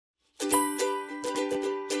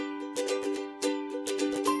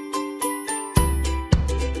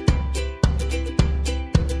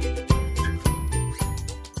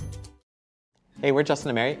Hey, we're Justin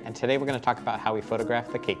and Mary, and today we're going to talk about how we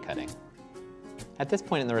photograph the cake cutting. At this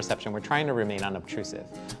point in the reception, we're trying to remain unobtrusive,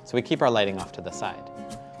 so we keep our lighting off to the side.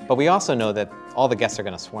 But we also know that all the guests are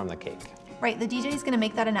going to swarm the cake. Right, the DJ is going to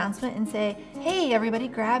make that announcement and say, hey, everybody,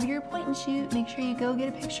 grab your point and shoot. Make sure you go get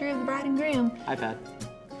a picture of the bride and groom.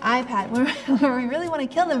 iPad. We really want to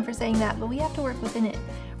kill them for saying that, but we have to work within it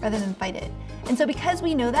rather than fight it. And so because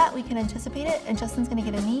we know that, we can anticipate it, and Justin's going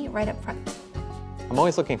to get a knee right up front. I'm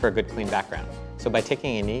always looking for a good clean background, so by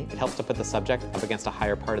taking a knee, it helps to put the subject up against a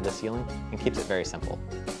higher part of the ceiling and keeps it very simple.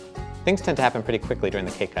 Things tend to happen pretty quickly during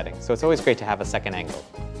the cake cutting, so it's always great to have a second angle.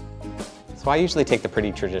 So I usually take the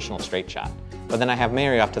pretty traditional straight shot, but then I have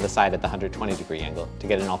Mary off to the side at the 120-degree angle to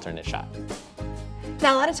get an alternate shot.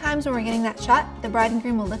 Now, a lot of times when we're getting that shot, the bride and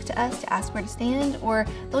groom will look to us to ask where to stand, or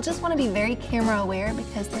they'll just want to be very camera aware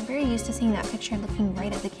because they're very used to seeing that picture looking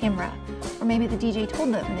right at the camera. Or maybe the DJ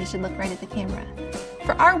told them they should look right at the camera.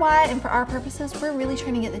 For our why and for our purposes, we're really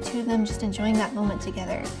trying to get the two of them just enjoying that moment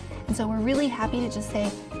together. And so we're really happy to just say,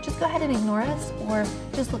 just go ahead and ignore us, or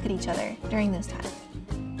just look at each other during those times.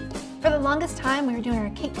 For the longest time, we were doing our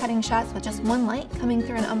cake cutting shots with just one light coming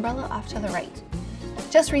through an umbrella off to the right.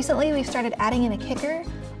 Just recently, we've started adding in a kicker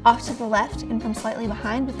off to the left and from slightly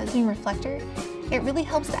behind with a zoom reflector. It really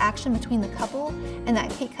helps the action between the couple and that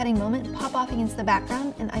cake cutting moment pop off against the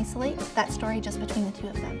background and isolate that story just between the two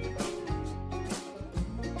of them.